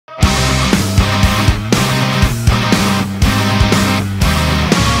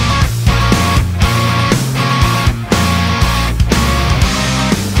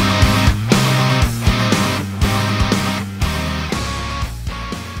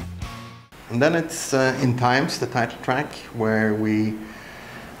And then it's In Times, the title track, where I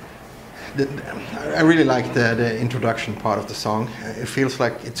really like the introduction part of the song. It feels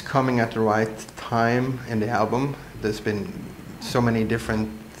like it's coming at the right time in the album. There's been so many different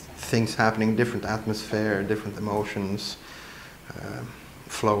things happening, different atmosphere, different emotions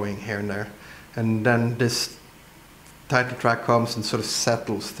flowing here and there. And then this title track comes and sort of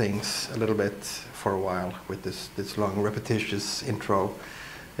settles things a little bit for a while with this long, repetitious intro.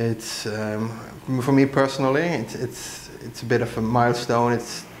 It's for me personally, it's a bit of a milestone.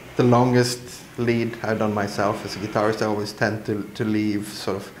 It's the longest lead I've done myself as a guitarist. I always tend to leave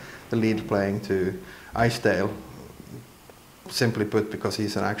sort of the lead playing to Icedale, simply put because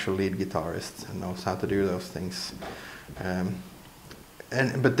he's an actual lead guitarist and knows how to do those things.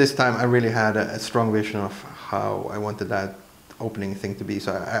 But this time I really had a strong vision of how I wanted that opening thing to be,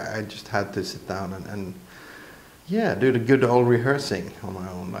 so I just had to sit down and yeah, do the good old rehearsing on my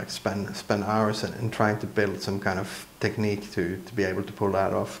own, like spend hours and trying to build some kind of technique to be able to pull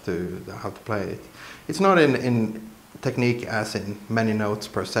that off, to how to play it. It's not in technique as in many notes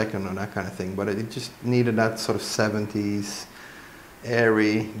per second or that kind of thing, but it just needed that sort of 70s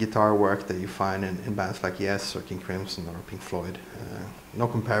airy guitar work that you find in bands like Yes or King Crimson or Pink Floyd. No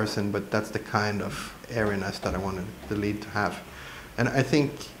comparison, but that's the kind of airiness that I wanted the lead to have. And I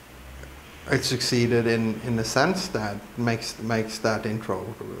think it succeeded in the sense that makes that intro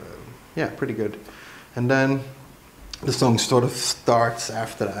yeah, pretty good. And then the song sort of starts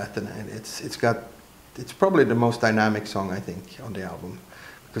after that, and it's probably the most dynamic song I think on the album,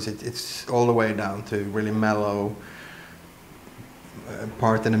 because it's all the way down to really mellow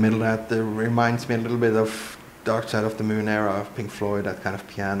part in the middle that reminds me a little bit of Dark Side of the Moon era of Pink Floyd, that kind of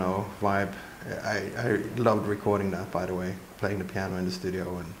piano vibe. I loved recording that, by the way, playing the piano in the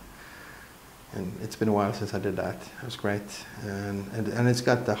studio, and it's been a while since I did that. It was great, and it's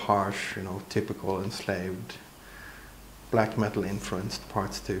got the harsh, you know, typical Enslaved black metal influenced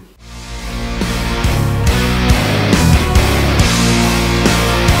parts too.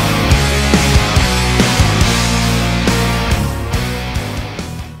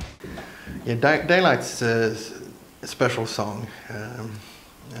 Yeah, Daylight's a special song,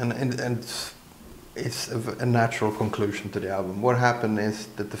 and it's a natural conclusion to the album. What happened is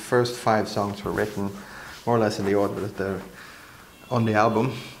that the first 5 songs were written more or less in the order that they're on the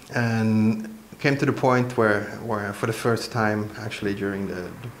album, and came to the point where for the first time, actually during the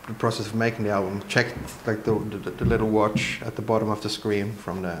process of making the album, checked like the little watch at the bottom of the screen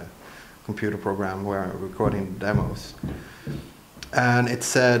from the computer program where I'm recording the demos. And it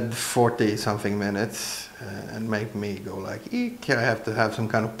said 40 something minutes, and made me go like, eek, I have to have some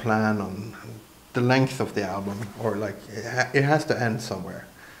kind of plan on the length of the album, or like it has to end somewhere.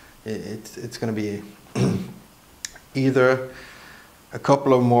 It's going to be either a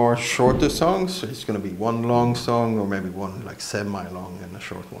couple of more shorter songs, so it's going to be one long song, or maybe one like semi-long and a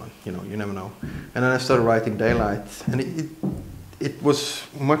short one. You know, you never know. And then I started writing Daylight, and it was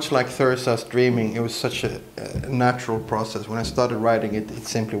much like Thursa's Dreaming. It was such a natural process. When I started writing it, it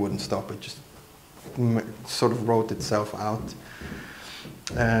simply wouldn't stop. It just sort of wrote itself out.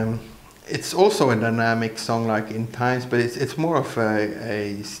 It's also a dynamic song like In Times, but it's more of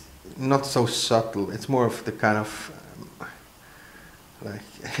a not so subtle. It's more of the kind of like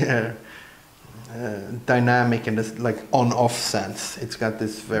dynamic in this like on-off sense. It's got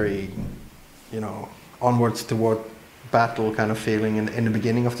this very, you know, onwards toward battle kind of feeling in the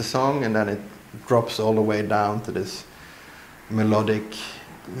beginning of the song, and then it drops all the way down to this melodic,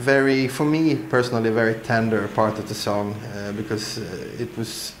 very, for me personally, very tender part of the song, because it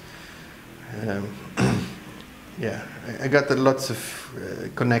was yeah, I got lots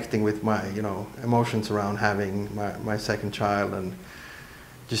of connecting with my, you know, emotions around having my second child, and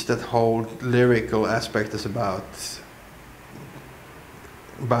just that whole lyrical aspect is about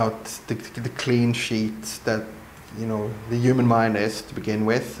the clean sheet that, you know, the human mind is to begin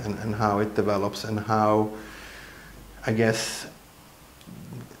with, and how it develops, and how, I guess,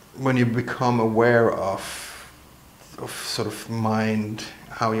 when you become aware of sort of mind,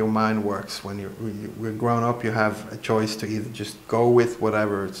 how your mind works, when you're grown up, you have a choice to either just go with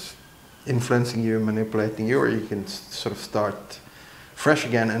whatever is influencing you, manipulating you, or you can sort of start fresh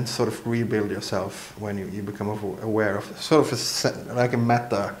again and sort of rebuild yourself when you become aware of sort of like a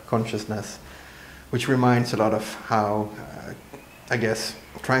meta consciousness, which reminds a lot of how, I guess,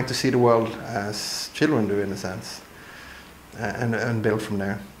 trying to see the world as children do in a sense, and build from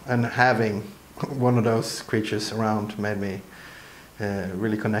there. And having one of those creatures around made me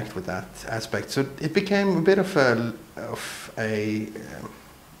really connect with that aspect. So it became a bit of a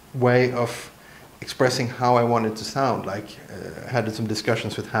way of expressing how I wanted to sound. Like I had some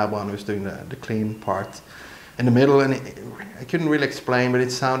discussions with Haban, who was doing the clean part in the middle, and I couldn't really explain, but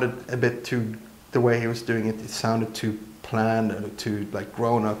it sounded a bit too, the way he was doing it, it sounded too planned, too like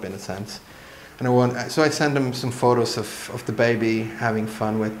grown up in a sense. And so I sent him some photos of the baby having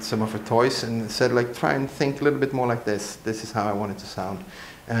fun with some of her toys, and said, like, try and think a little bit more like this. This is how I want it to sound.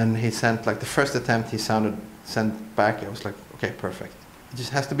 And he sent, like, the first attempt he sent back, I was like, okay, perfect. It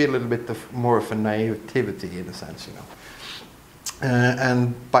just has to be a little bit more of a naivety in a sense, you know.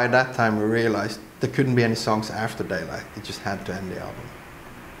 And by that time we realized there couldn't be any songs after Daylight. It just had to end the album.